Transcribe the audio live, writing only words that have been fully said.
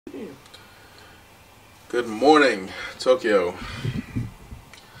Good morning, Tokyo.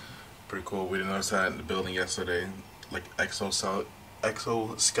 Pretty cool. We didn't notice that in the building yesterday. Like exoskeleton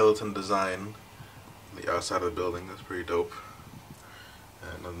design on the outside of the building. That's pretty dope.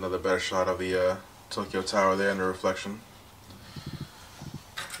 And another better shot of the Tokyo Tower there in the reflection.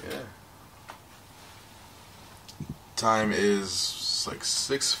 Yeah. Time is like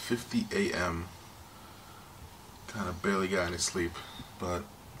 6:50 a.m. Kind of barely got any sleep, but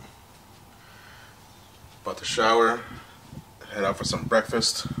about to shower, head out for some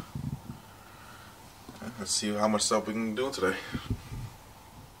breakfast. Let's see how much stuff we can do today.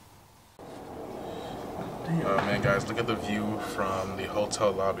 Oh man, guys, look at the view from the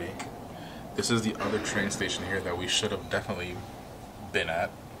hotel lobby. This is the other train station here that we should have definitely been at.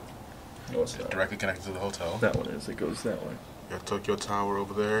 What's that? Directly connected to the hotel. That one is. It goes that way. You got Tokyo Tower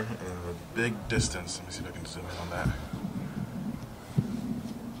over there, and a big distance. Let me see if I can zoom in on that.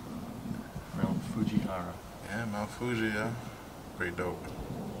 Mount Fujihara. Yeah, Mount Fuji, yeah. Pretty dope.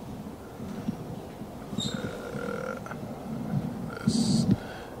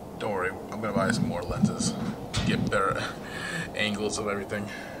 Don't worry, I'm gonna buy some more lenses. Get better angles of everything.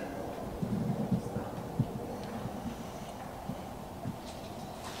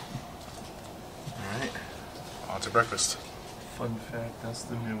 Alright, on to breakfast. Fun fact, that's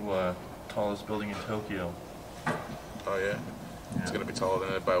the new tallest building in Tokyo. Oh yeah? It's gonna be taller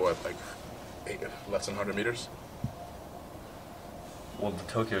than it by what, like less than 100 meters? Well, the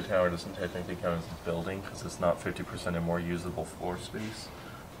Tokyo Tower doesn't technically count as a building because it's not 50% or more usable floor space.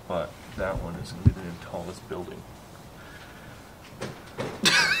 But that one is going to be the new tallest building.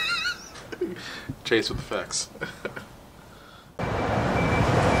 Chase with the facts.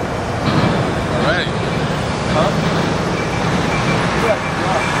 Alright. Huh?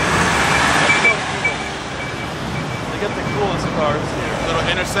 They got the coolest cars here. Little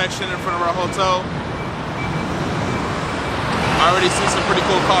intersection in front of our hotel. I already see some pretty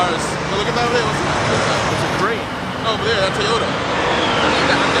cool cars. But look at that there. What's that? It's a green. Oh, over there, that's Toyota.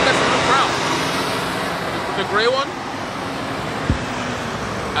 I think that's the new Crown. The gray one?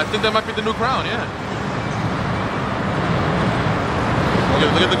 I think that might be the new Crown, yeah.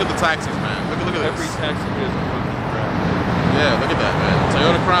 Look at the taxis, man. Look at Every this. taxi here is a fucking Crown. Yeah, look at that, man.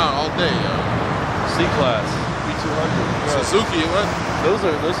 Toyota Crown all day, yo. C-Class, B200. Suzuki, what? Those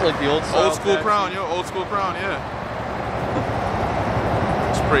are like the old style Old school taxis. Crown, yo. Old school Crown, yeah.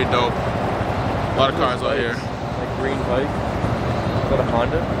 It's pretty dope. A lot of cars out here. Like green bike. Is that a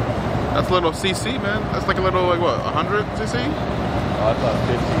Honda? That's a little CC, man. That's like a little, like what, 100 CC? Oh, I thought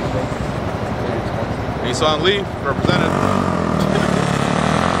 50, but maybe 20. Nissan Leaf, represented.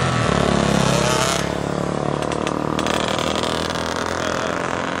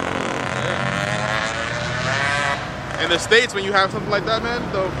 In the States, when you have something like that, man,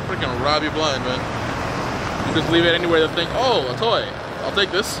 they'll freaking rob you blind, man. You just leave it anywhere, they'll think, oh, a toy. I'll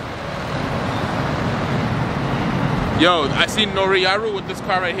take this. Yo, I seen Noriyaru with this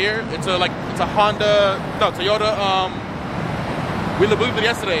car right here. It's a Honda, no, Toyota. We looked at it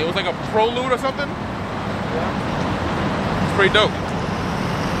yesterday. It was like a Prelude or something. Yeah. It's pretty dope.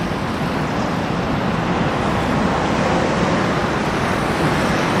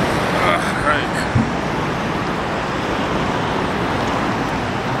 Right.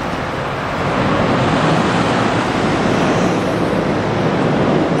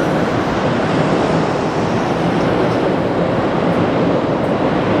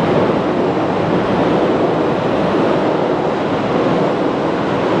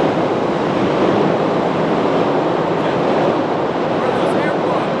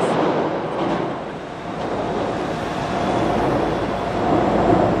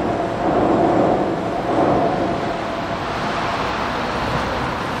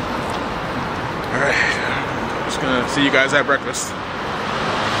 See you guys at breakfast.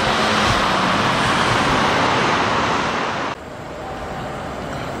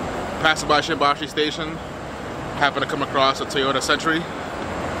 Passing by Shimbashi Station, happened to come across a Toyota Century,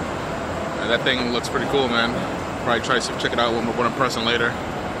 and that thing looks pretty cool, man. Probably try to check it out when I'm pressing later.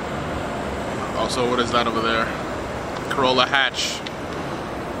 Also, what is that over there? Corolla hatch.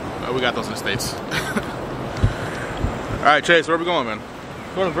 Oh, we got those in the States. All right, Chase, where are we going, man?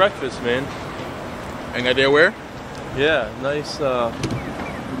 Going to breakfast, man. Any idea where? Yeah, nice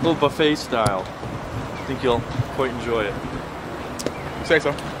little buffet style. I think you'll quite enjoy it. You say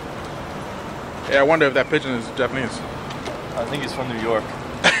so. Yeah, I wonder if that pigeon is Japanese. I think he's from New York.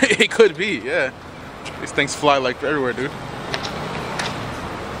 It could be, yeah. These things fly like everywhere, dude.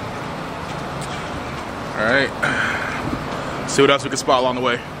 Alright. See what else we can spot along the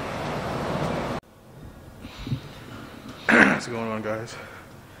way. What's going on, guys?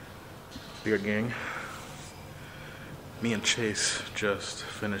 Beard gang. Me and Chase just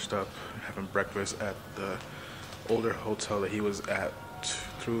finished up having breakfast at the older hotel that he was at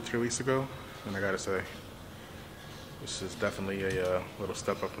 2 or 3 weeks ago, and I gotta say, this is definitely a little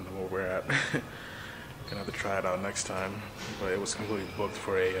step up from where we're at. Gonna have to try it out next time, but it was completely booked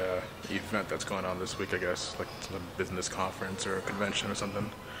for a event that's going on this week, I guess, like a business conference or a convention or something.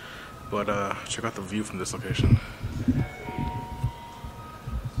 But check out the view from this location.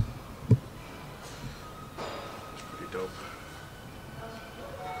 It's pretty dope.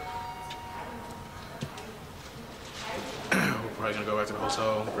 We're probably gonna go back to the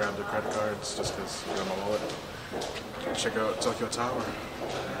hotel, grab the credit cards, just because we got my wallet. Check out Tokyo Tower.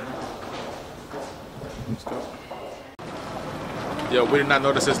 Let's go. Yo, we did not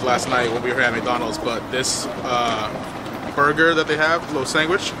notice this last night when we were at McDonald's, but this burger that they have, little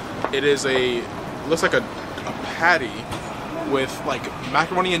sandwich, it is looks like a patty with like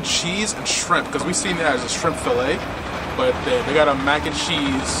macaroni and cheese and shrimp, because we've seen it as a shrimp fillet, but they got a mac and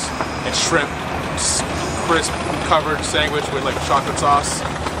cheese and shrimp crisp covered sandwich with like chocolate sauce.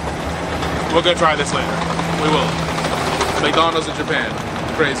 We're gonna try this later. We will. McDonald's in Japan.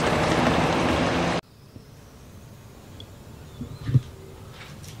 Crazy.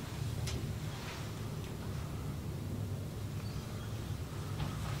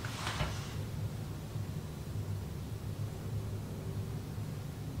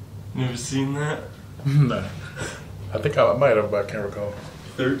 Never seen that? No. I think I might have, but I can't recall.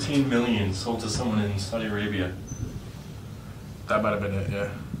 13 million sold to someone in Saudi Arabia. That might have been it, yeah.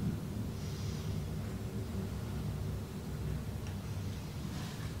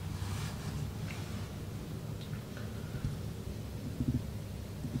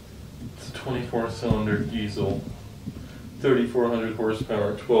 It's a 24-cylinder diesel, 3,400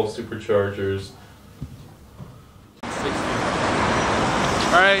 horsepower, 12 superchargers.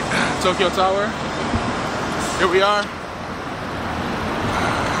 Alright, Tokyo Tower. Here we are.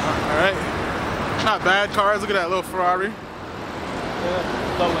 Alright. Not bad cars. Look at that little Ferrari.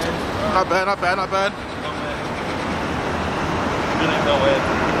 Yeah, low end. Not bad, not bad, not bad. Really low end.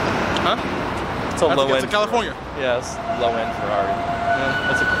 Huh? It's a low end. It's in California. Yeah, it's low end Ferrari.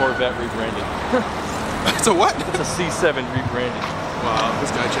 Yeah. That's a Corvette rebranded. It's a what? It's a C7 rebranded. Wow,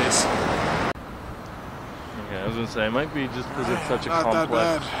 this guy Chase. Yeah, I was gonna say, it might be just because it's such a Not complex.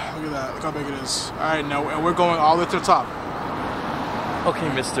 that bad. Look at that. Look how big it is. Alright, now and we're going all the way to the top. Okay,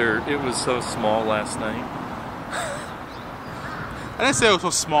 mister, it was so small last night. I didn't say it was so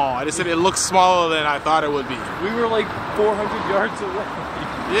small. I just said it looked smaller than I thought it would be. We were like 400 yards away.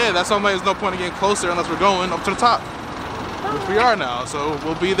 Yeah, that's why I'm like, there's no point in getting closer unless we're going up to the top. Which we are now, so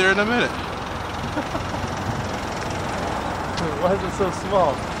we'll be there in a minute. Why is it so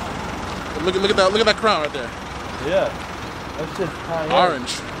small? Look at that crown right there. Yeah. That's just high end.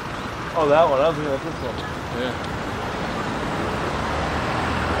 Orange. Oh, that one. I was thinking of this one. Yeah.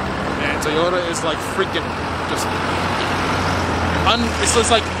 Man, Toyota is like freaking just it's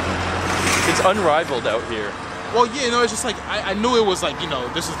just like It's unrivaled out here. well, yeah, you know, it's just like I knew it was like, you know,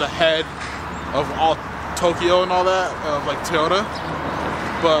 this is the head of all Tokyo and all that of like Toyota,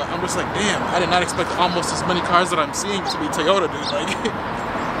 but I'm just like, damn, I did not expect almost as many cars that I'm seeing to be Toyota, dude. Like,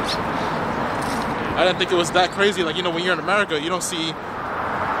 I didn't think it was that crazy. Like, you know, when you're in America, you don't see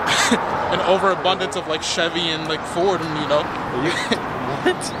an overabundance of like Chevy and like Ford, and you know.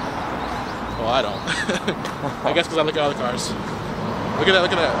 What? Well, I don't. I guess because I look at other cars. Look at that,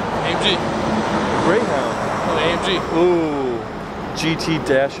 look at that. AMG. Greyhound. Oh, the AMG. Ooh.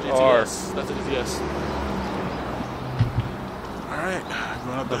 GT-R. GTS. That's a GTS. Alright,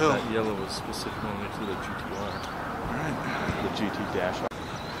 going up the hill. That yellow was specifically to the GT-R. Alright. The GT-R.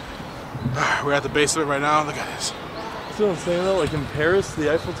 We're at the base of it right now. Look at this. That's what I'm saying though, like in Paris,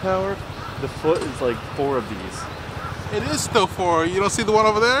 the Eiffel Tower, the foot is like 4 of these. It is still 4. You don't see the one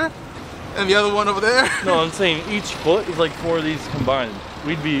over there? And the other one over there? No, I'm saying each foot is like 4 of these combined.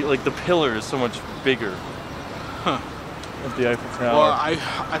 We'd be, like the pillar is so much bigger. Huh. At the Eiffel Tower. Well, I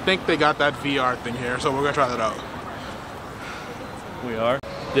think they got that VR thing here, so we're gonna try that out. We are.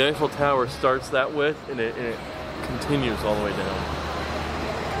 The Eiffel Tower starts that width and it continues all the way down.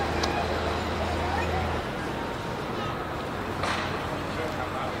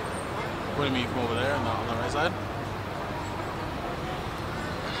 What do you mean from over there on the right side?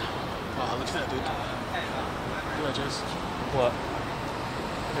 Wow, look at that, dude. Look at that, Chase. What?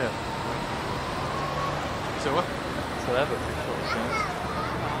 Yeah. Say what? So that would make total sense.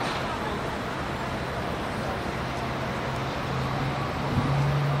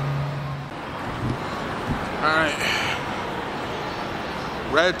 Alright.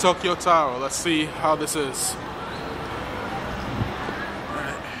 Red Tokyo Tower. Let's see how this is.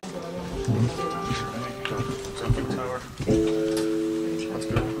 Alright. 本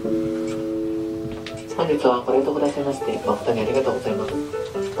日はご来島くださいまして誠にありがとうございます。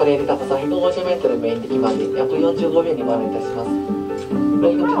これより高さ150メートルメイン的まで約45秒にご案内いたします。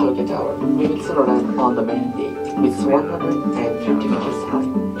Welcome to Tokyo Tower. We will soon land on the main day with 150 meters high.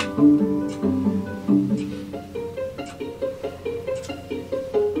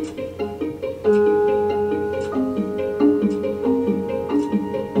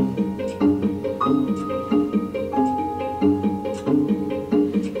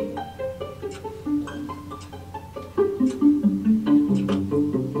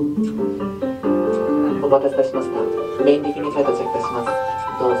 お待たせいたしました。メインデッキに再到着いたします。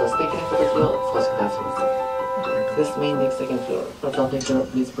どうぞ素敵なひとときをお過ごしくださいませ。This main deck second floor. For counting floor,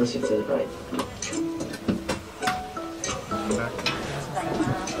 please proceed to the right.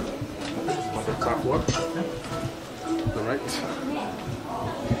 On the top what? The right.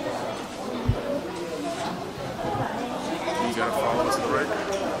 You gotta follow us to the right.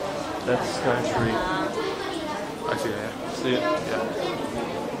 That's Sky Tree. I see that. See it?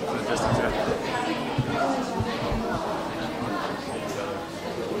 Yeah. In the distance, yeah.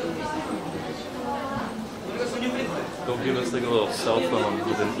 They'll give us like a little cell phone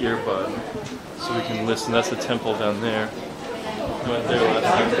with an earbud so we can listen. That's the temple down there. We went there last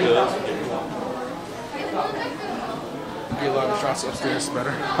time too. Get a lot of shots upstairs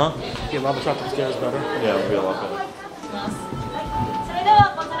better. Huh? Get a lot of shots upstairs better. Yeah, it'll be a lot better. それで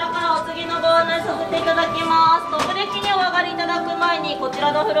はこちらからお次のご案内させていただきます。トップデッキにお上がりいただく前にこち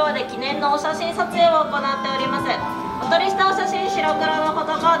らのフロアで記念のお写真撮影を行っております。お撮りしたお写真白黒のフォ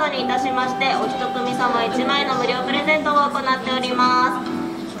トカードにいたしましてお一組様1枚の無料プレゼントを行っております。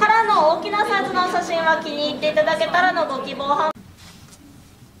からの大きなサイズのお写真は気に入っていただけたらのご希望販こ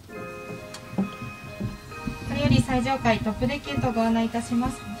れより最上階トップデッキへとご案内いたし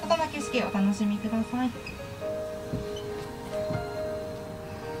ます。外の景色お楽しみください。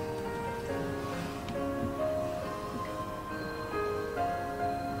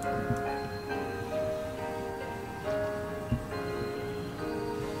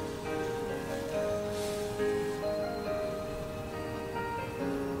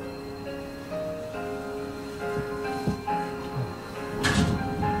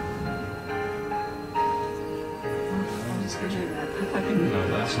No,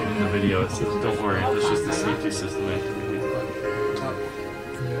 that's shooting the video. It says, don't worry, that's just the safety system activated.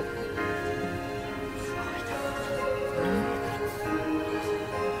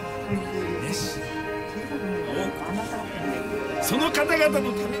お待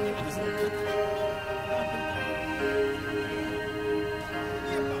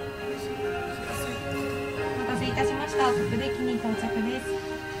たせいたしました。トップデッキに到着です。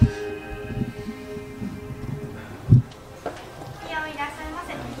利用いらっしゃいま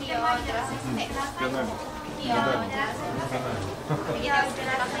せ。利用いらっしゃいませ。利用いらっしゃいませ。利用いらっしゃい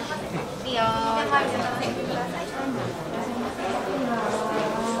ませ。利用いらっしゃいませ。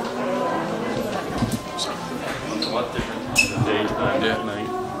 A lot different in the daytime at night. You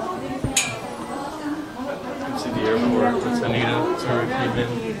can see the airport. That's Anita. That's where we came in.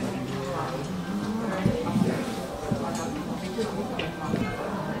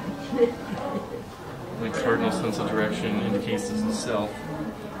 The cardinal sense of direction indicates this is south.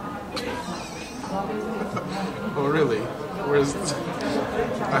 Oh, really? Where's...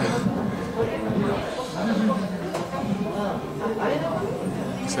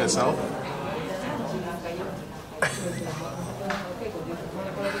 You said south?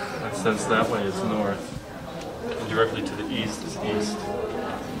 And since that way is north, and directly to the east is east.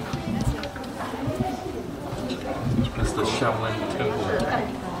 That's the Shaolin Temple.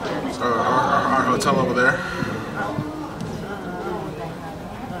 So our hotel over there.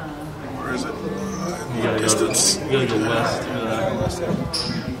 Where is it? You gotta Distance. go west to that.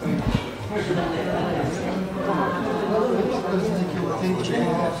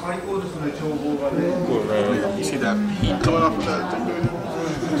 Go around. You see that heat coming off of that thing?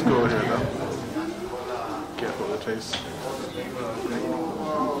 Let's go over here though. Careful with the chase.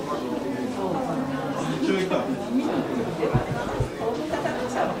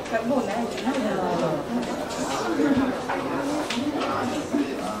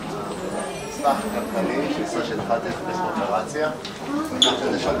 מסמך כלכלי שישראל שהתחלתי לפני אופרציה.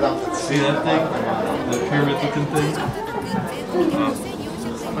 יש עוד גם See that thing? The pyramid looking thing?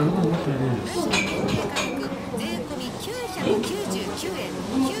 I don't know what that is.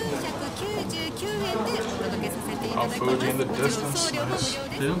 Our food in the distance. Nice.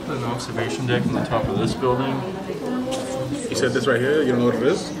 They don't put an observation deck on the top of this building. You said this right here? You don't know what it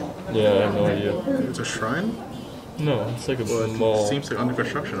is? Yeah, I have no idea. It's a shrine? No, it's like a Well, it mall. seems like under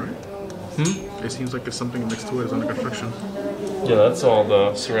construction, right? It seems like there's something next to it is under construction. Yeah, that's all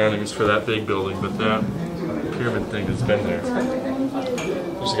the surroundings for that big building, but that pyramid thing has been there.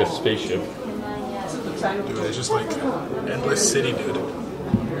 Looks like a spaceship. Dude, it's just like endless city, dude.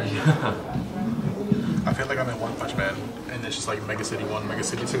 Yeah. I feel like I'm in One Punch Man, and it's just like Mega City 1, Mega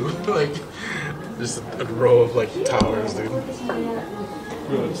City 2. Like, just a row of like towers, dude.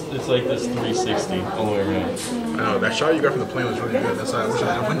 Bro, it's like this 360 all the way around. I know, that shot you got from the plane was really good. That's why I wish I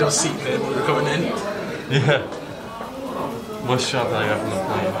had a window seat, man, when we were coming in. Yeah. What shot that I got from the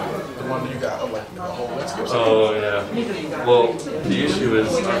plane? The one that you got, like, the whole landscape. Oh, yeah. Well, the issue is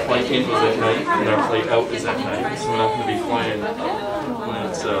our flight in was at night and our flight out is at night, so we're not going to be flying when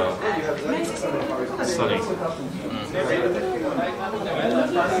it's sunny.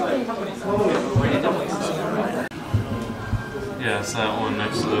 Yeah, it's that one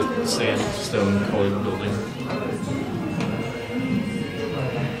next to the sandstone colored building.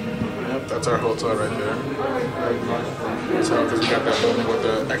 Yep, that's our hotel right there. So, because we got that building with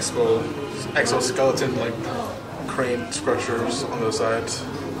the exoskeleton, like, crane structures on the sides.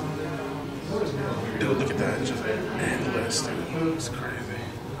 Dude, look at that. It's just endless, dude. It's crazy.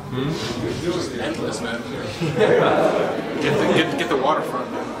 It's just endless, man. Get the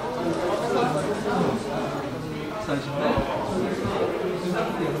waterfront, man.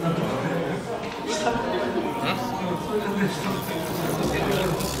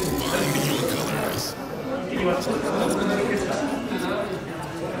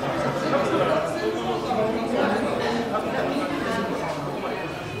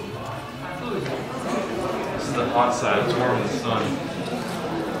 This is the hot side, it's warm in the sun.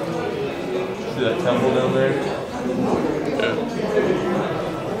 See that temple down there? Yeah.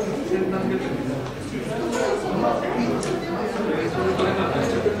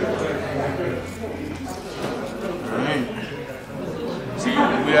 Alright.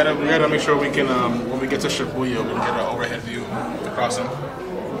 We gotta make sure we can, when we get to Shibuya, we can get an overhead view of the crossing.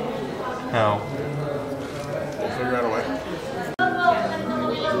 How? We'll figure out a way.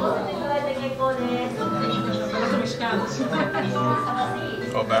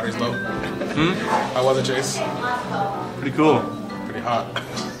 Oh, battery's low. How was it, Chase? Pretty cool. Pretty hot.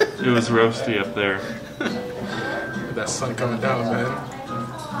 It was roasty up there. That sun coming down, man.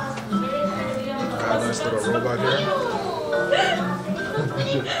 Got a nice little robot here.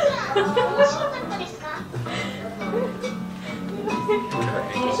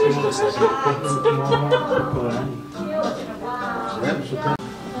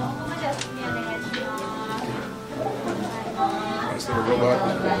 Nice little robot.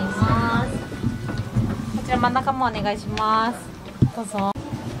 こちら真ん中もお願いします。どうぞ。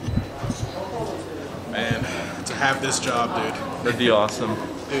 Man, to have this job, dude. That'd be awesome.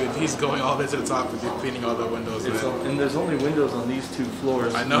 Dude, he's going all the way to the top with cleaning all the windows, man. And there's only windows on these two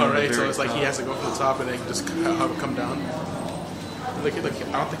floors. I know, right? So it's like he has to go from the top and then just have it come down. Look, I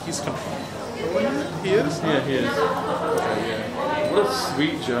don't think he's come. He is? Yeah, he is. Okay, yeah. What a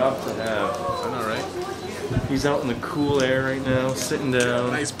sweet job to have. I know, right? He's out in the cool air right now, sitting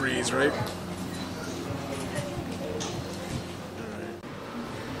down. Nice breeze, right?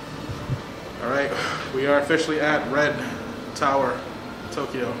 All right, we are officially at Red Tower,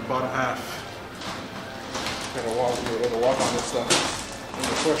 Tokyo, bottom half. Gotta walk on this stuff. And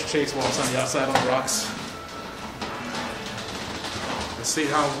of course, Chase walks on the outside on the rocks. Let's see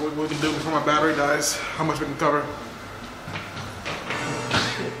what we can do before my battery dies. How much we can cover.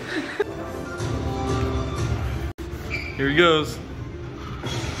 Here he goes.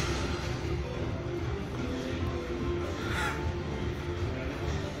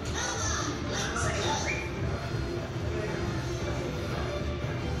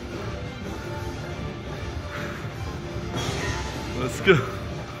 Let's go.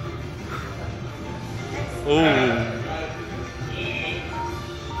 Oh.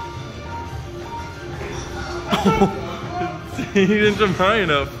 He didn't jump high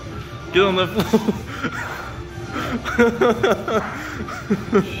enough. Get on the floor.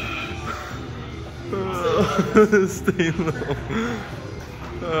 Stay low.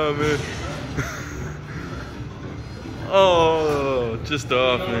 Oh man. Oh, just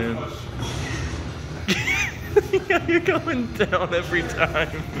off, man. Yeah, you're going down every time.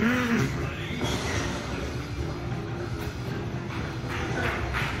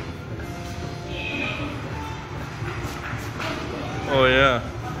 Oh yeah.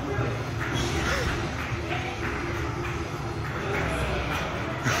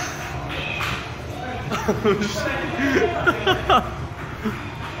 Oh shit.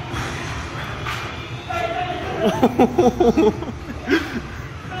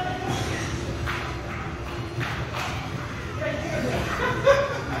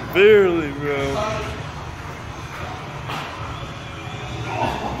 Barely, bro.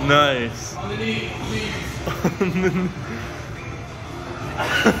 Nice. On the knee, please.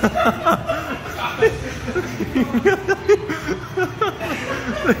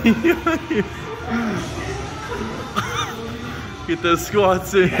 Get those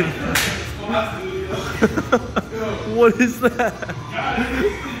squats in. What is that?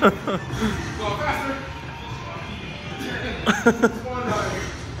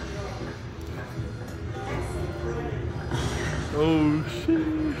 Oh shit.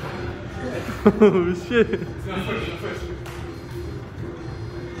 Oh shit.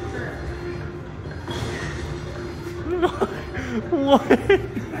 What?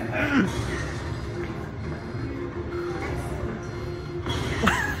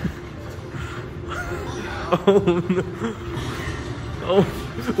 Oh no. Oh,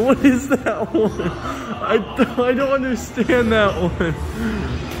 what is that one? I don't understand that one.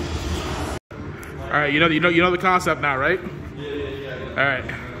 All right, you know the concept now, right? Yeah. All right.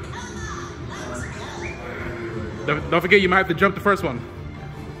 Don't forget, you might have to jump the first one.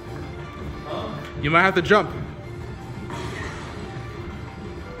 You might have to jump.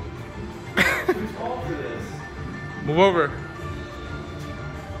 Move over.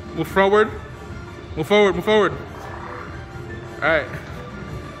 Move forward. Move forward. Move forward. All right.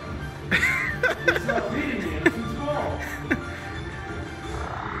 It's not leading me. I'm too small.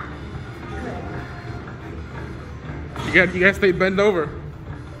 You gotta stay bend over.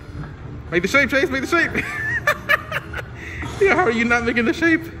 Make the shape, Chase. Make the shape. Yeah, how are you not making the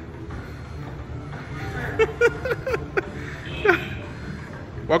shape?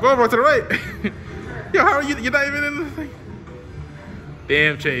 Walk over to the right. Yo, how are you? You're not even in the thing.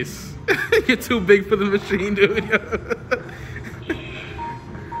 Damn, Chase. You're too big for the machine, dude.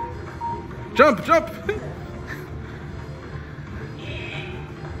 Jump, jump.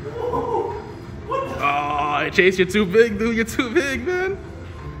 Oh, Chase, you're too big, dude. You're too big, man.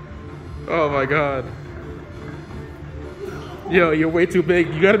 Oh my God. Yo, you're way too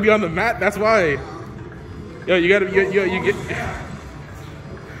big. You gotta be on the mat. That's why. Yo, you gotta. You get.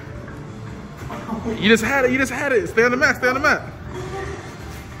 You just had it. You just had it. Stay on the mat. Stay on the mat.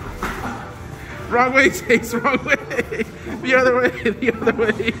 Wrong way, Chase. Wrong way. The other way. The other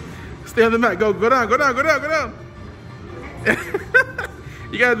way. Stay on the mat. Go down. Go down. Go down. Go down.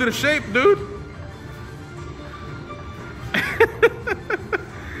 You gotta do the shape, dude.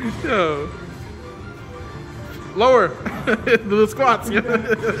 Yo. Lower. Do the squats.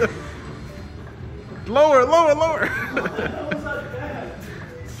 Lower, lower, lower.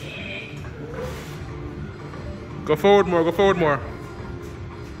 Go forward more, go forward more.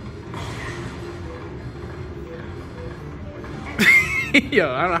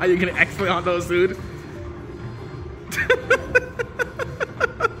 Yo, I don't know how you're gonna excellent on those, dude.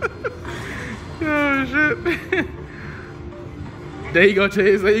 Oh shit. There you go,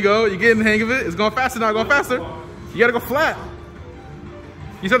 Chase. There you go. You're getting the hang of it. It's going faster now. Going faster. You gotta go flat.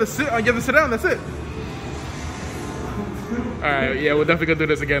 You just have to sit. You have to sit down. That's it. All right. Yeah, we're definitely gonna do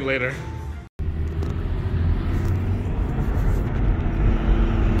this again later.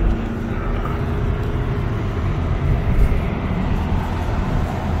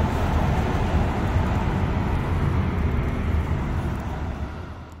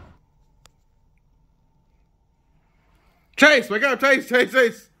 Chase, wake up, Chase,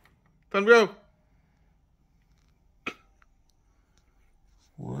 Chase. Time to go.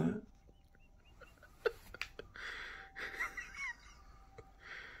 What?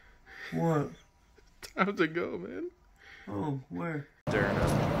 What? Time to go, man. Oh, where?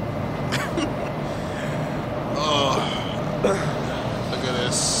 Oh, look at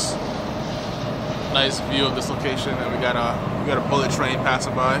this nice view of this location, and we got a bullet train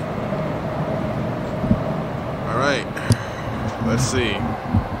passing by. All right. Let's see.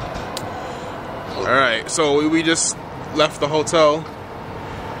 All right, so we just left the hotel.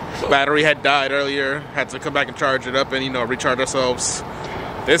 Battery had died earlier. Had to come back and charge it up and, recharge ourselves.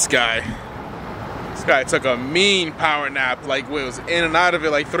 This guy took a mean power nap. Like, it was in and out of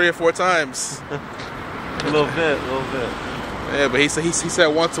it like 3 or 4 times. A little bit. Yeah, but he said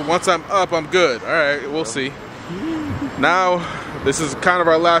once I'm up, I'm good. All right, we'll see. Now, this is kind of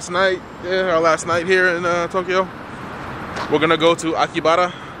our last night. Yeah, our last night here in Tokyo. We're gonna go to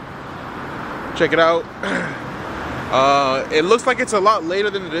Akihabara. Check it out. It looks like it's a lot later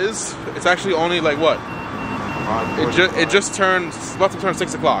than it is. It's actually only like what? It just turned. It's about to turn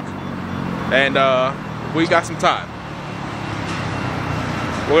 6 o'clock, and we got some time.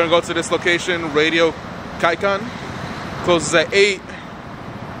 We're gonna go to this location, Radio Kaikan. Closes at 8,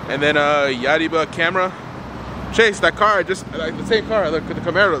 and then Yariba Camera Chase, that car, just like the same car, the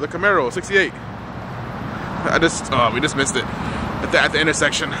Camaro, 68. We just missed it at the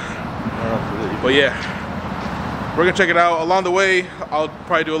intersection. But yeah, we're gonna check it out. Along the way, I'll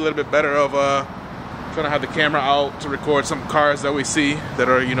probably do a little bit better of trying to have the camera out to record some cars that we see that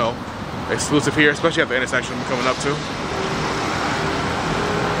are, you know, exclusive here, especially at the intersection we're coming up to.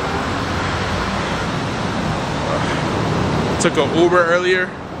 Took an Uber earlier.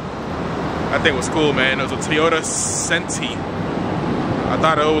 That thing was cool, man. It was a Toyota Senti. I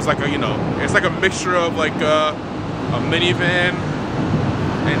thought it was like a, you know, it's like a mixture of like a minivan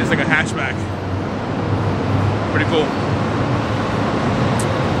and it's like a hatchback. Pretty cool.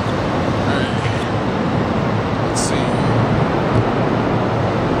 Alright. Let's see.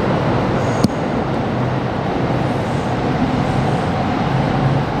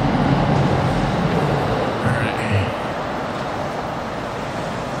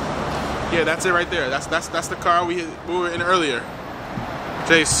 Yeah, that's it right there. That's the car we were in earlier.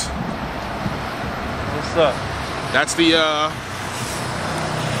 Chase. What's up? That's the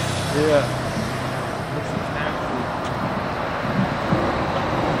Yeah.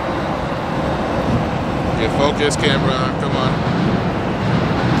 Get focus, camera, come on.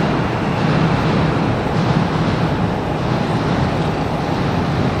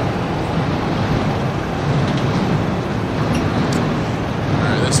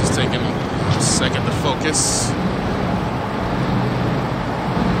 Alright, this is taking a second to focus.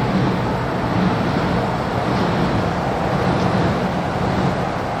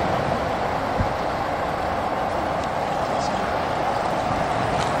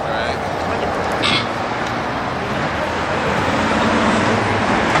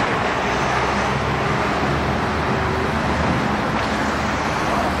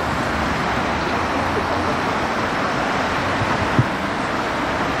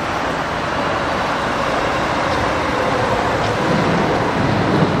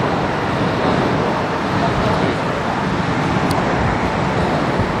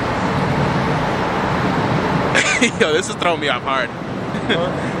 Yo, this is throwing me off hard.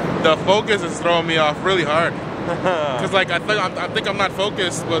 The focus is throwing me off really hard. Cause like I think I'm not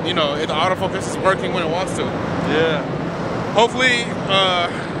focused, but you know, the autofocus is working when it wants to. Yeah. Hopefully,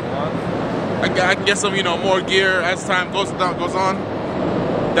 I can get some, you know, more gear as time goes on.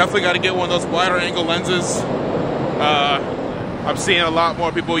 Definitely got to get one of those wider angle lenses. I'm seeing a lot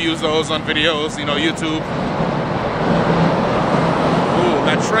more people use those on videos, you know, YouTube. Ooh,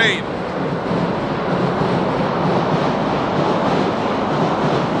 that train.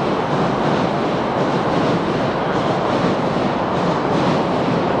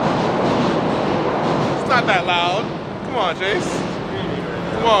 Not that loud. Come on, Chase.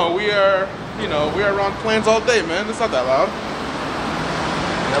 Come on, we are around planes all day, man. It's not that loud.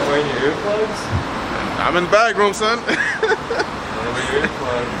 You're not wearing your earplugs? I'm in the bag room, son. Wear your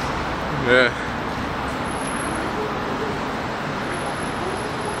earplugs. Yeah.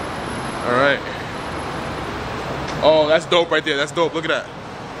 All right. Oh, that's dope right there. That's dope. Look at that.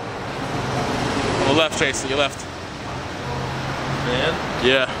 On the left, Chase. To your left. Man?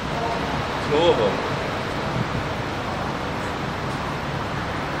 Yeah. 2 of them.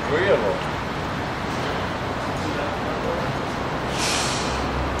 3 of them.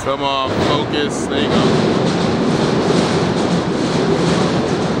 Come on, focus. There you go.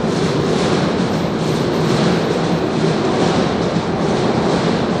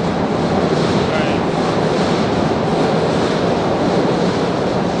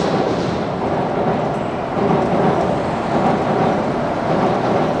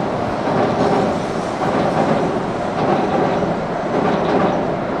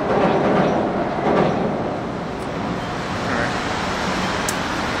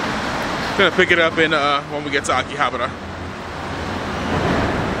 Gonna pick it up in when we get to Akihabara.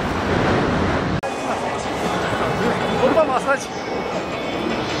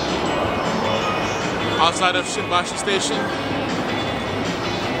 Outside of Shinbashi Station,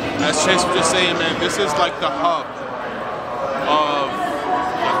 as Chase was just saying, man, this is like the hub of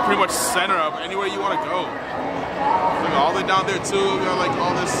like, pretty much center of anywhere you want to go. Like, all the way down there too, we got like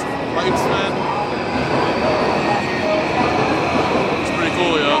all this lights, man. It's pretty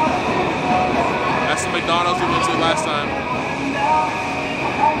cool, yo. That's the McDonald's we went to last time.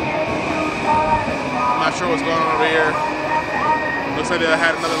 I'm not sure what's going on over here. Looks like they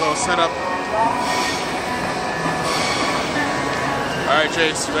had another little setup. Alright,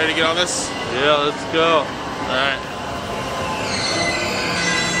 Chase, you ready to get on this? Yeah, let's go. Alright.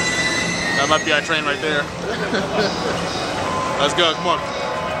 That might be our train right there. Let's go, come on.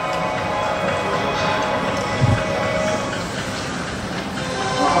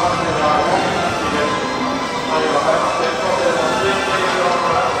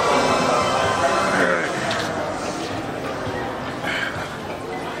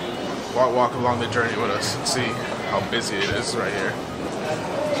 walk along the journey with us and see how busy it is right here.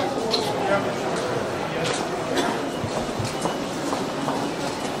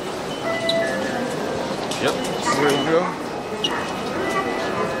 Yep, this is where we go.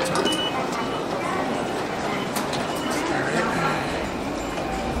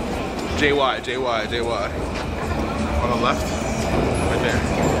 JY. On the left, right there.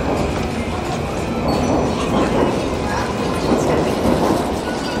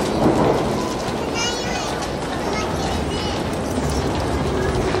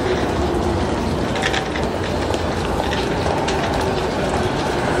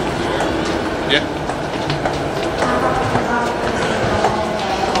 Yeah.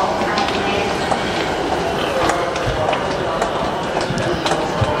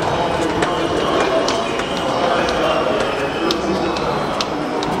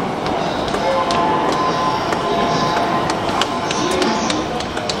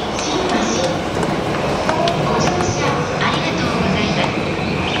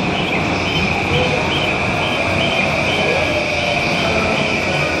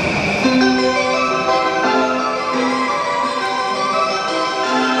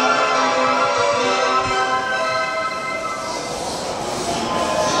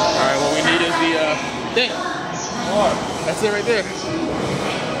 Thing. That's it right there. Is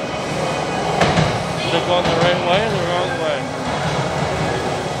it going the right way or the wrong way?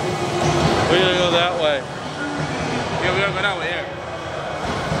 We gotta go that way. Yeah, we gotta go that way, yeah.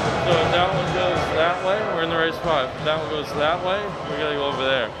 So if that one goes that way, we're in the right spot. If that one goes that way, we gotta go over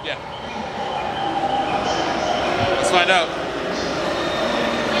there. Yeah. Let's find out.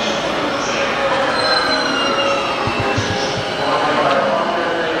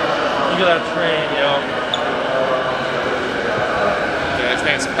 Look at that train, yo. Yeah, this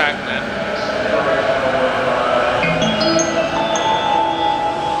thing's packed, man.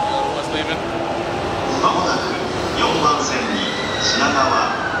 What's leaving?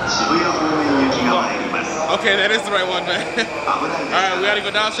 Okay, that is the right one, man. Alright, we gotta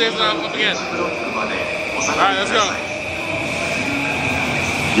go downstairs and up again. Alright, let's go.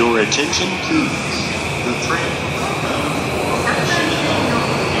 Your attention, please. The train.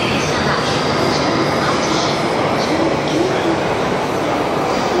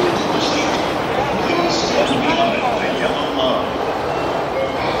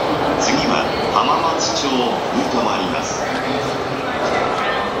 次は浜松町に停まります。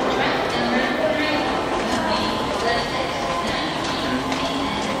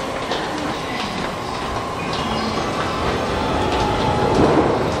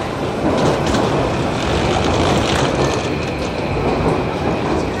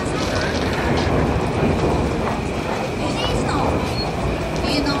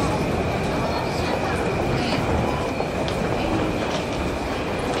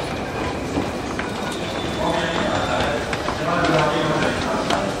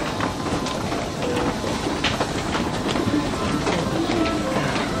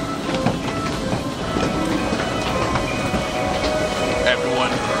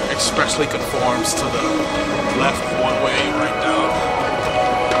Everyone expressly conforms to the left one way, right down.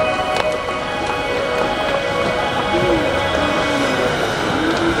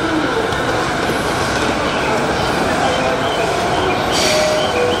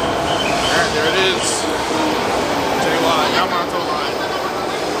 Alright, there it is. JY Yamato line.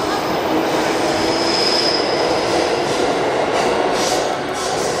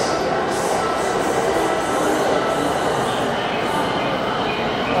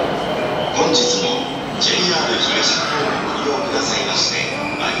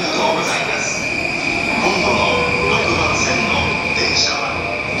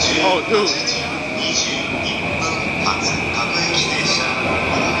 Oh, dude. Is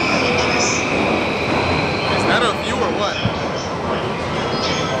that a view or what?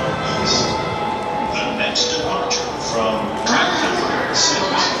 The next departure from track number 6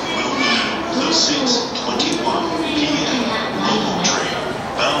 will be the 6:21 p.m. local train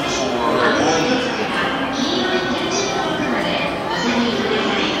bound for Hawaii.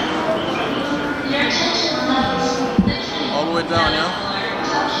 All the way down, yo.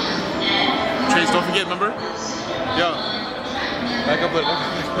 Trains, don't forget, remember? Yo. Back up,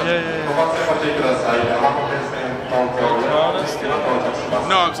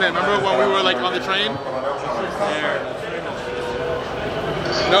 No, I'm saying, remember when we were like on the train?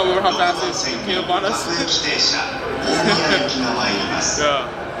 No, we were how fast it came up on us? Yeah.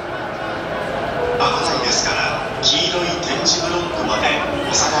 ですから黄色い点字ブロックまで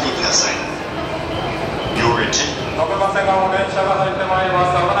お下がりください。Your attention. 飛べませんが、電車が入ってまいりま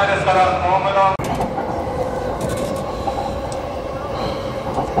す。危ないですから、ホームの。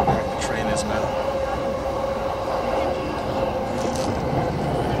Train is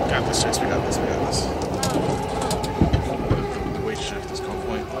this, Chase. We got this. We got this. The weight shift is on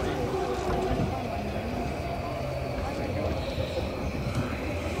point.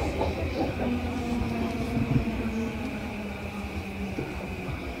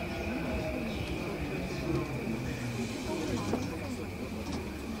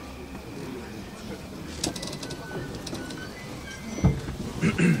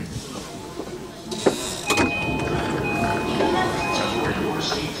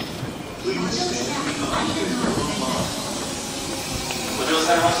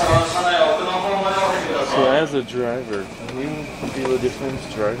 So as a driver, can you feel a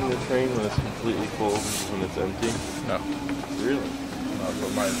difference driving the train when it's completely full and when it's empty? No. Really? No,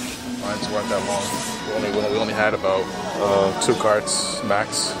 but mine's weren't that long. We only had about 2 carts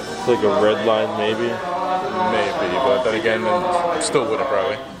max. It's like a red line maybe? Maybe, but then again, still wouldn't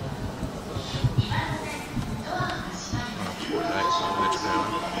probably.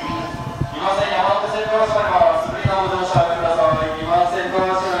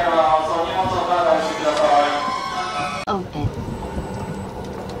 Open.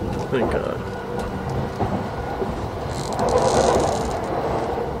 Thank God.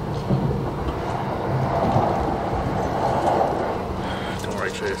 Don't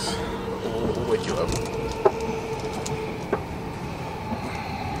worry, Chase. We'll wake you up.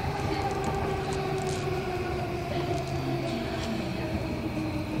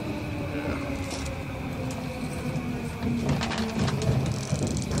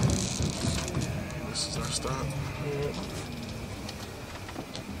 This is our stop.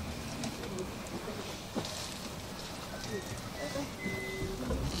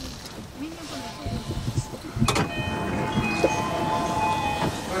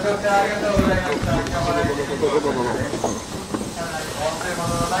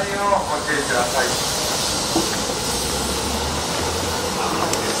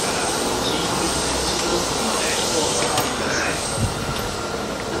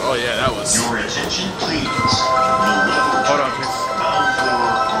 Oh yeah, that was. Your attention, please. The Hold on, please. bound for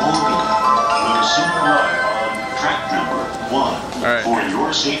Albany will soon arrive on track number 1. Alright. For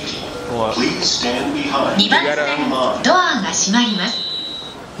your safety, What? please stand behind 2番 the 線 line. ドアが閉まります。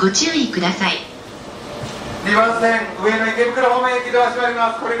ご注意ください。2番線上野池袋方面行きドア閉まり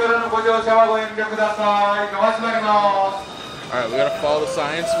ます。これからのご乗車はご遠慮ください。ドア閉まります。 Alright, we gotta follow the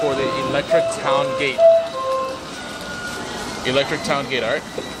signs for the Electric Town Gate. Electric Town Gate, alright?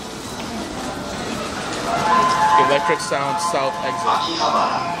 Electric Sound South exit.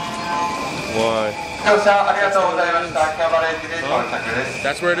 Why? 乗車ありがとうございました。秋葉原駅で到着です。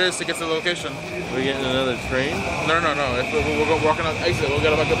 That's where it is to get to the location. We're getting another train? No. If we're walking on the exit, we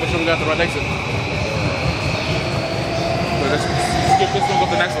gotta make sure we got the right exit. So let's skip this one, go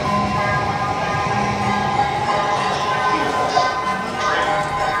to the next one.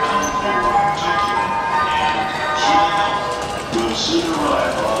 Will soon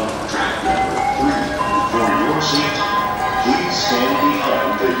arrive on track number 3. For your safety, please stand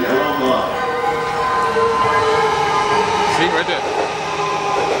behind the yellow line. See, right there.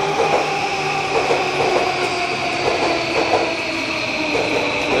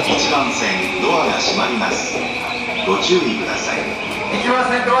 1番線ドアが閉まります。ご注意ください。1番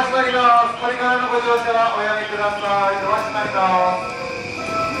線ドア閉まります。これからのご乗車はおやめください。ドア閉まります。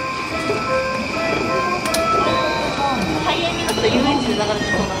ハイエンになったら遊園地で流れて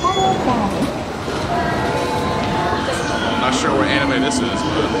そうな。 I'm not sure what anime this is, but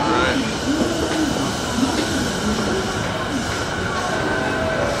alright.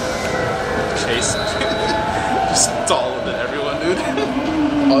 Chase. Just taller than everyone, dude.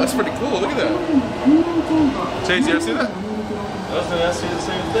 Oh, that's pretty cool. Look at that. Chase, you ever see that? I was gonna ask you the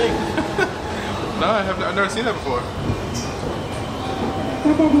same thing. No, I've never seen that before.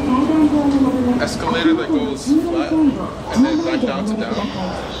 Escalator that goes flat and then back down to down.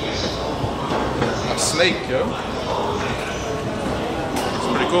 A snake, yo. It's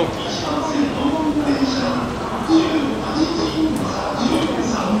pretty cool.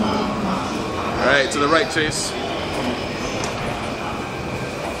 Alright, to the right, Chase.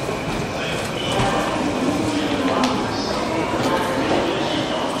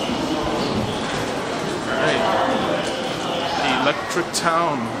 Electric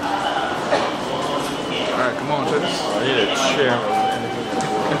Town. Alright, come on, Chase. I need a chair.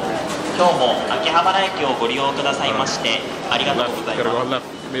 今日も秋葉原駅をご利用くださいましてありがとうござい Gotta ま go す。 left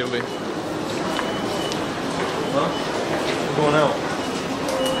immediately. Huh? We're going out.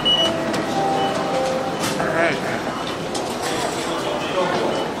 Alright.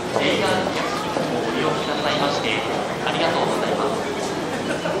 映画をご利用くださいましてありがとうございます。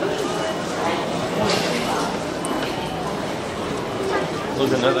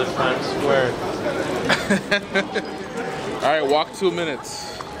Look, another Times Square. Alright, walk 2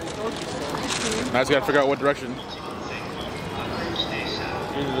 minutes. Now I just gotta figure out what direction. Do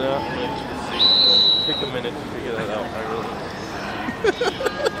that. Take a minute to figure that out. I really.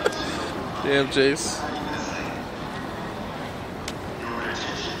 Damn, Chase.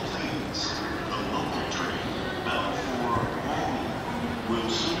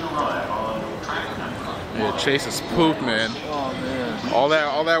 Yeah, Chase is pooped, man. Oh man. All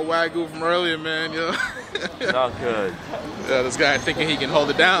that Wagyu from earlier, man, yo. Not good. Yeah, this guy thinking he can hold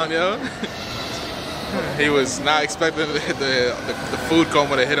it down, yo. He was not expecting the food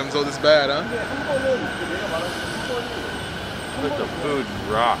coma to hit him so this bad, huh? Let the food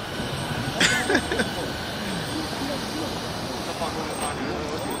rock.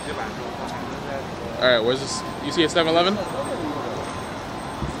 Alright, where's this? You see a 7-Eleven?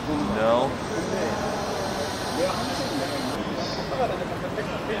 No.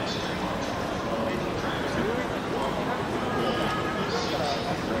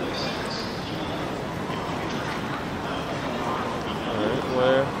 Alright,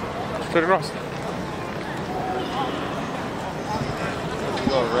 where? Straight across. Let's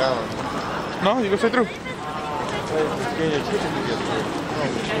go around. No, you go straight through.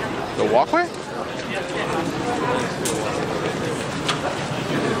 The walkway?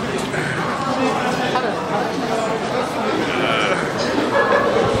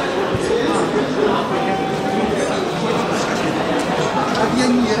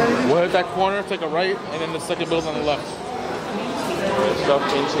 We'll hit that corner, take a right, and then the second building on the left. Stop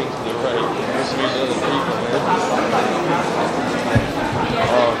inching to the right. There's other people, man.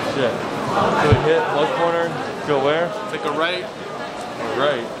 Oh shit. So we hit left corner, go where? Take a right.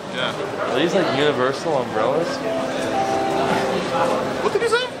 Right. Yeah. Are these like universal umbrellas? What did you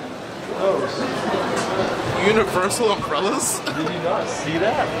say? Those. Universal umbrellas? Did you not see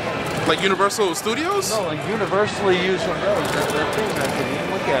that? Like Universal Studios? No, like universally used umbrellas. That thing, I couldn't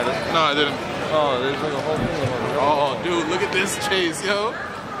even look at it. No, I didn't. Oh, there's like a whole thing of umbrellas. Oh, dude, look at this Chase, yo.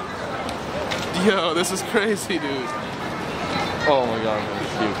 Yo, this is crazy, dude. Oh my god, I'm gonna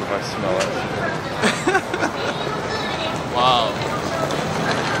puke if I smell it. Wow.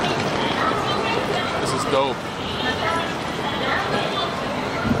 This is dope.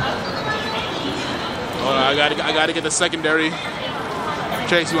 Hold on, I gotta get the secondary.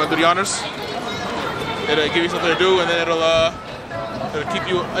 Chase, you wanna do the honors? It'll give you something to do, and then it'll keep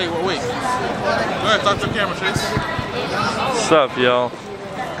you. Hey, wait. Go ahead, talk to the camera, Chase. What's up, y'all?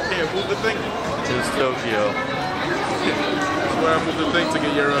 Here, move the thing. It's Tokyo. Where I move the thing to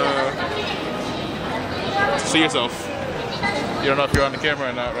get your to see yourself. You don't know if you're on the camera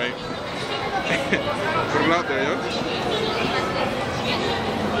or not, right? Put it out there, yo.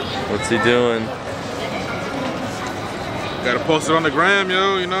 What's he doing? Gotta post it on the gram,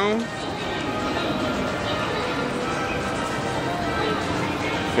 yo, you know?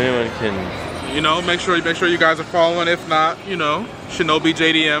 If anyone can... You know, make sure you guys are following. If not, you know, Shinobi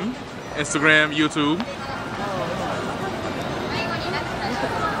JDM, Instagram, YouTube.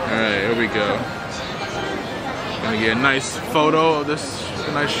 Alright, here we go. Gonna get a nice photo of this,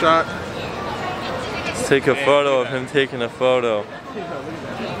 a nice shot. Let's take a photo of him taking a photo.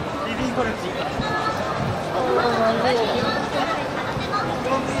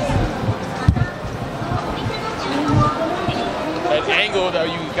 That angle that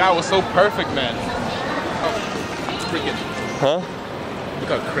you got was so perfect, man. Oh, it's freaking. Huh? Look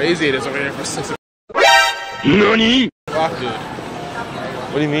how crazy it is over here for 6 NANI? o'clock, dude.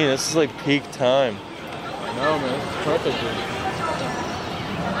 What do you mean? This is like peak time. No, man. It's perfect, dude.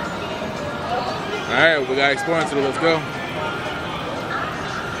 Alright, we got exploring to do. Let's go.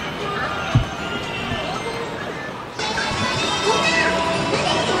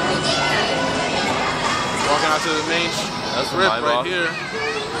 Walking out to the main strip right here.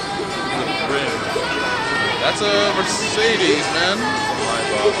 That's a Mercedes, man.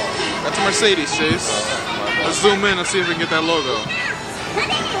 That's a Mercedes, Chase. Let's zoom in and see if we can get that logo.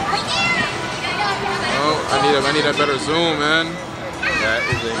 Oh, I need a better zoom, man. That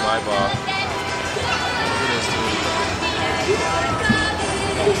is a Maybach.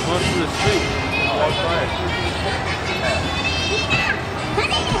 Close to the street. Walk by it.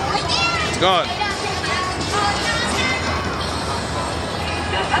 It's gone.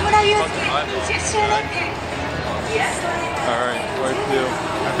 Alright, where to?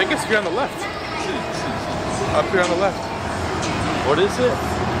 I think it's here on the left. Up here on the left. What is it?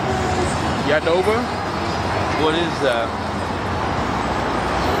 Yadova? What is that?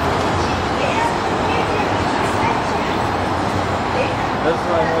 That's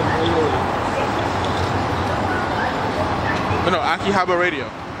not how Italy. No, Akihabara Radio.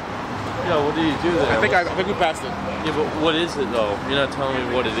 Yeah, what do you do there? I think we passed it. Yeah, but what is it though? You're not telling me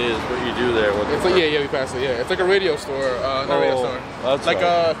what it is, what you do there. It's like, yeah, we passed it. Yeah, it's like a radio store. Not a radio store. That's like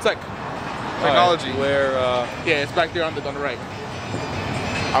right. technology. Right, where? Yeah, it's back there on the right.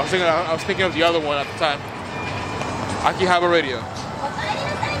 I was thinking of the other one at the time. Akihabara Radio.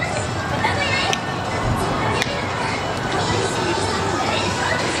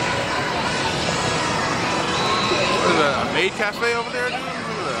 What is that? A maid cafe over there, dude? Look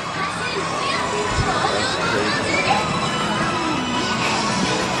at that.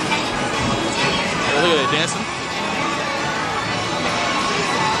 Oh, look at that dancing.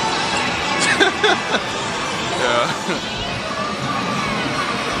 Yeah.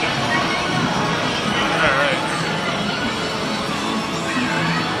 Alright.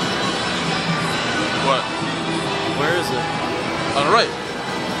 What? Where is it? On the right.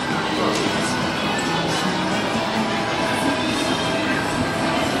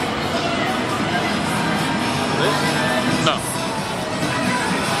 No.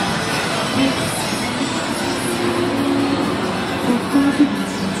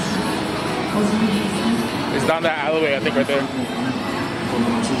 It's down that alleyway, I think, right there.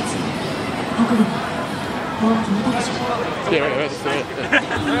 Yeah, right, that's it.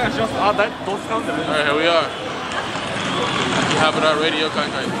 Alright, here we are. Akihabara Radio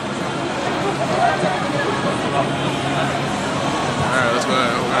Kankai. Alright, let's go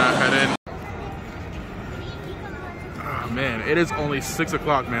ahead. We're gonna head in. Oh man, it is only 6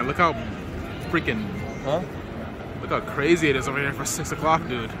 o'clock, man. Look how freaking... Huh? Look how crazy it is over here for 6 o'clock,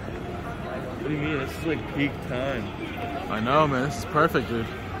 dude. What do you mean? This is like peak time. I know, man. This is perfect, dude.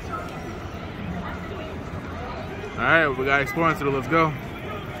 Alright, we got exploring to do. Let's go.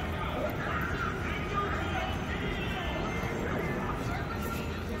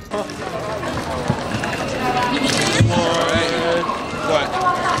 Alright. What?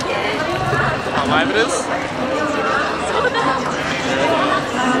 How live it is?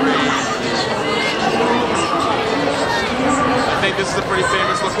 I think this is a pretty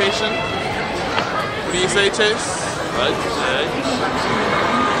famous location. What do you say, Chase? I'd say.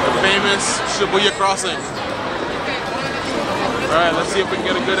 The famous Shibuya crossing. Alright, let's see if we can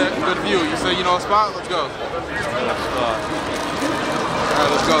get a good view. You say you know a spot? Let's go. Alright,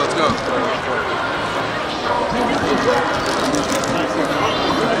 let's go, let's go.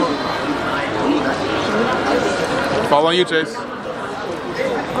 Following you, Chase.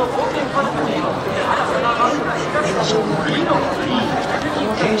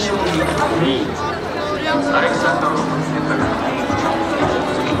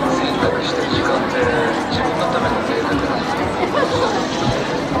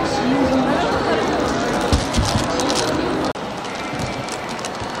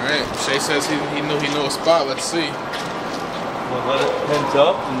 Alright, Shay says he knew a spot. Let's see. We'll let it pent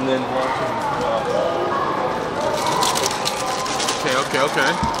up and then watch him drop.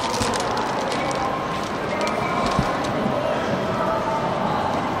 Okay.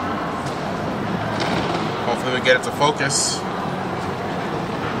 Hopefully we get it to focus.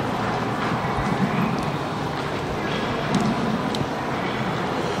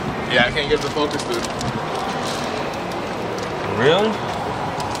 Yeah, I can't get it to focus, dude. Really?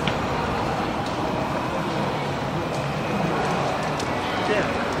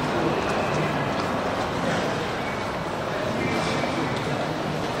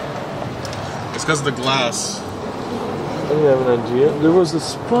 It's because of the glass. I didn't have an idea. There was a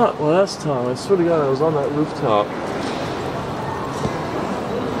spot last time. I swear to God, I was on that rooftop.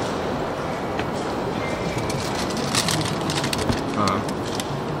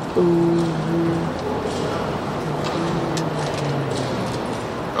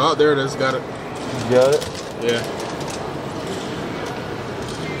 Oh, there it is. Got it. You got it? Yeah.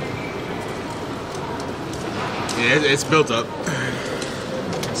 Yeah, it's built up.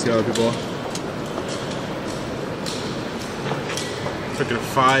 See other people. Freaking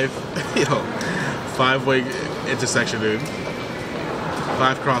five-way intersection, dude.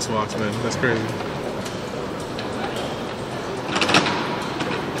 5 crosswalks, man. That's crazy.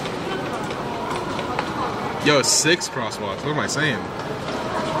 Yo, it's 6 crosswalks. What am I saying?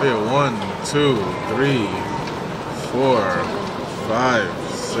 Yeah, 1, 2, 3, 4, 5,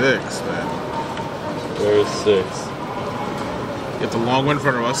 6, man. There's 6. You have the long one in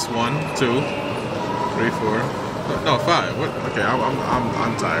front of us. 1, 2, 3, 4. No, 5. What? Okay,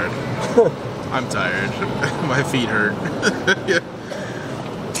 I'm tired. I'm tired. My feet hurt. Yeah.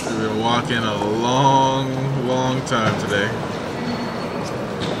 We've been walking a long time today.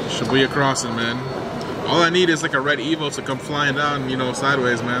 Shibuya Crossing, man. All I need is like a red Evo to come flying down, you know,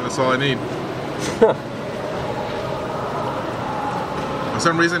 sideways, man. That's all I need. For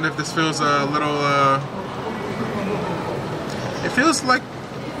some reason, if this feels a little, it feels like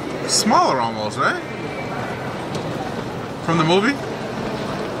smaller almost, right? From the movie?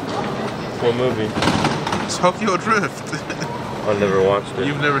 What movie? Tokyo Drift. I never watched it.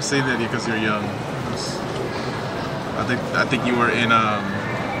 You've never seen it because you're young. I think you were in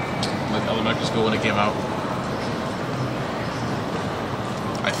like elementary school when it came out.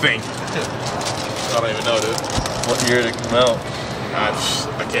 I think. I don't even know, dude. What year did it come out? I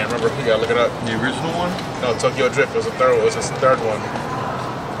can't remember. You gotta look it up. The original one? No, Tokyo Drift was the third one. It was the third one.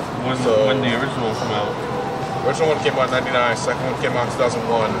 When the original one came out? The original one came out in '99. Second one came out in 2001.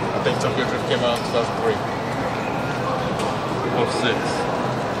 I think Tokyo Drift came out in 2003. 06.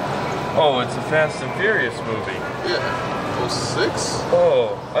 Oh, it's a Fast and Furious movie. Yeah. 06?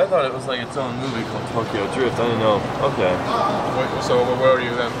 Oh, I thought it was like its own movie called Tokyo Drift. I didn't know. Okay. So where were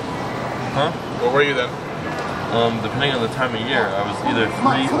you then? Huh? Where were you then? Depending on the time of year, I was either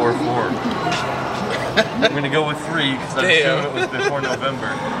 3 or 4. I'm gonna go with 3 because I assume it was before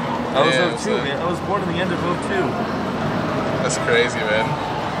November. I was 02, man. I was born in the end of 02. That's crazy, man.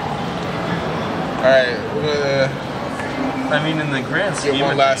 Alright, I mean, in the grand scheme. get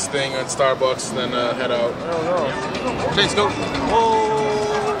one last thing at Starbucks, then head out. I don't know. Chase, go.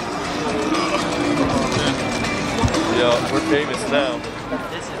 Oh! Yeah, we're famous now.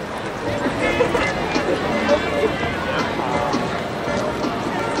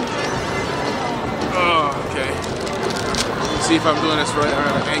 Oh, okay. Let's see if I'm doing this right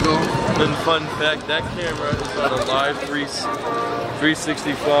on an angle. And fun fact, that camera is on a live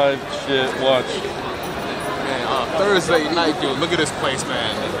 365 shit. Watch. Man, Thursday night, dude. Look at this place,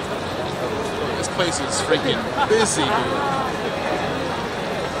 man. This place is freaking busy, dude.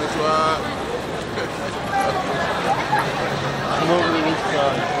 Come over to this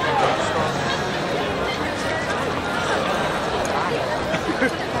side.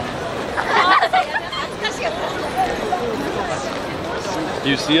 Do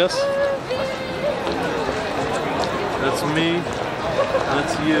you see us? That's me.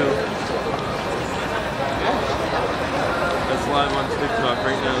 That's you. That's live on TikTok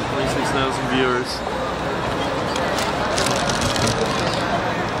right now. 26,000 viewers.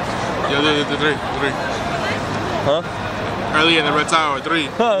 Yeah, three. Huh? Early in the Red Tower, 3.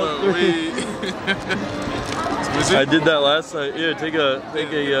 I did that last night. Yeah, take a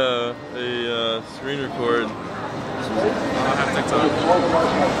screen record. I don't have TikTok.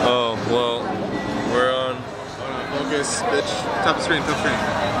 Oh, well, we're on. Focus, bitch. Top of screen, top screen.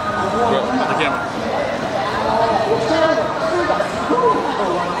 On the camera.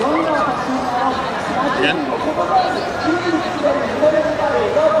 Again?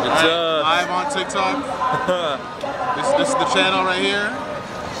 It's live on TikTok. This is the channel right here.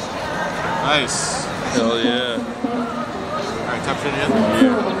 Nice. Hell yeah. Alright, top screen again.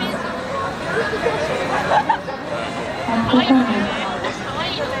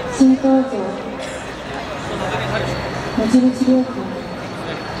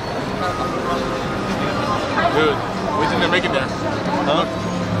 Dude, what do you think they're making there? Huh?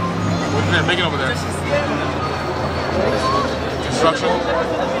 What do you think they're making over there? Construction.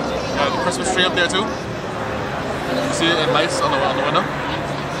 The Christmas tree up there too. You see it in lights on the window?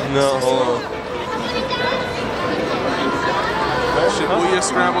 No, hold on. Shibuya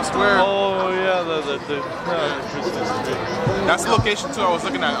Scramble Square. Oh yeah, that's the location too. I was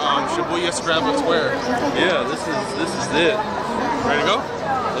looking at Shibuya Scramble Square. Yeah, this is it. Ready to go?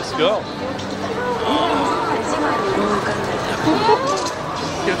 Let's go.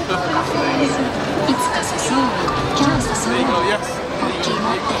 There you go. Yes.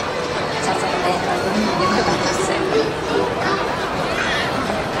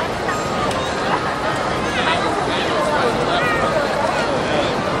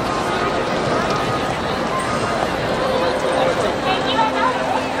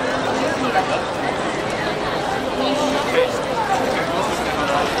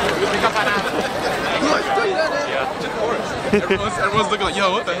 Everyone's looking like,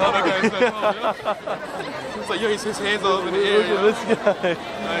 yo, what the hell that guy said? Oh, it's like, yo, his hands all over the air. Look at this guy.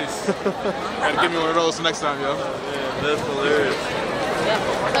 Nice. Gotta give me one of those next time, yo. Yeah, that's hilarious.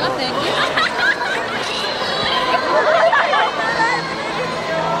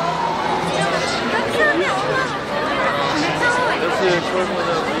 That's the equivalent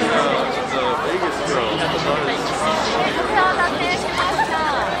of the Vegas girl.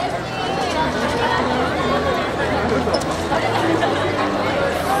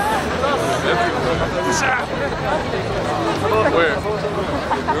 Where?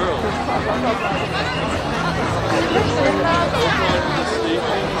 Girl.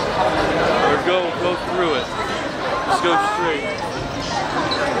 Or go through it. Just go straight.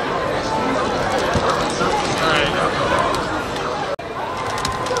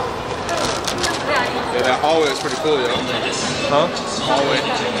 That hallway is pretty cool, yo. Huh? Hallway.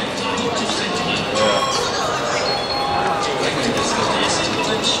 Yeah.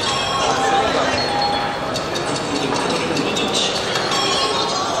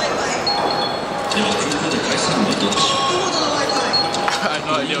 I have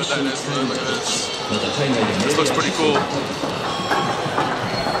no idea what that is. Look at this. This looks pretty cool.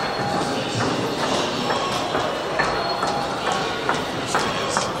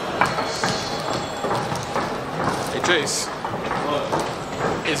 Hey Chase.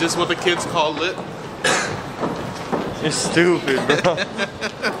 Is this what the kids call lit? You're stupid, bro. You're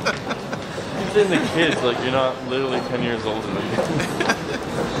saying the kids like you're not literally 10 years older than me.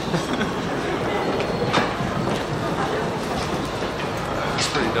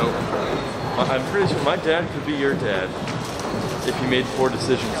 Pretty dope. I'm pretty sure my dad could be your dad if he made poor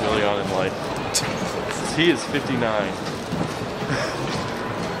decisions early on in life. He is 59.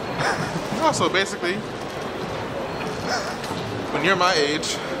 Oh, so basically, when you're my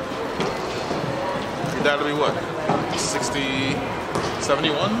age, your dad will be what? 60,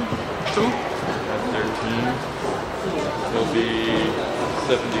 71? 2? At 13, he'll be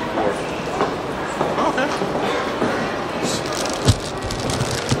 74. Oh, okay.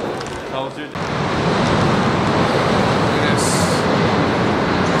 How old is your dad? Look at this.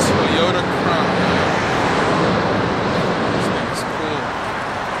 Toyota Crown. This thing is cool.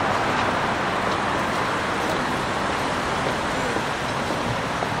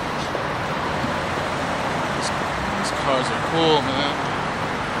 These cars are cool, man.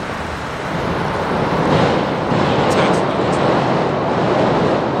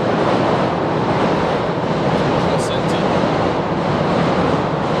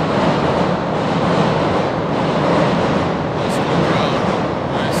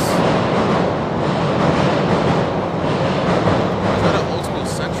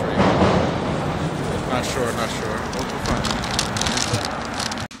 Not sure. We'll find out.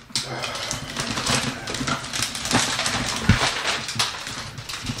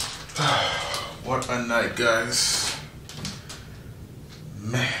 What a night, guys.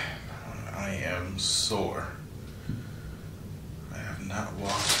 Man, I am sore. I have not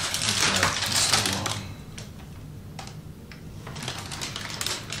walked in so long.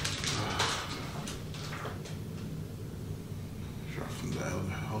 Dropped from the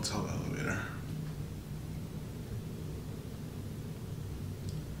hotel elevator.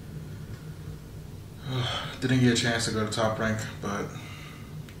 Didn't get a chance to go to Top Rank, but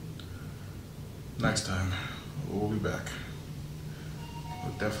next time we'll be back.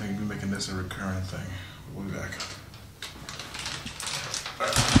 We'll definitely be making this a recurring thing. We'll be back.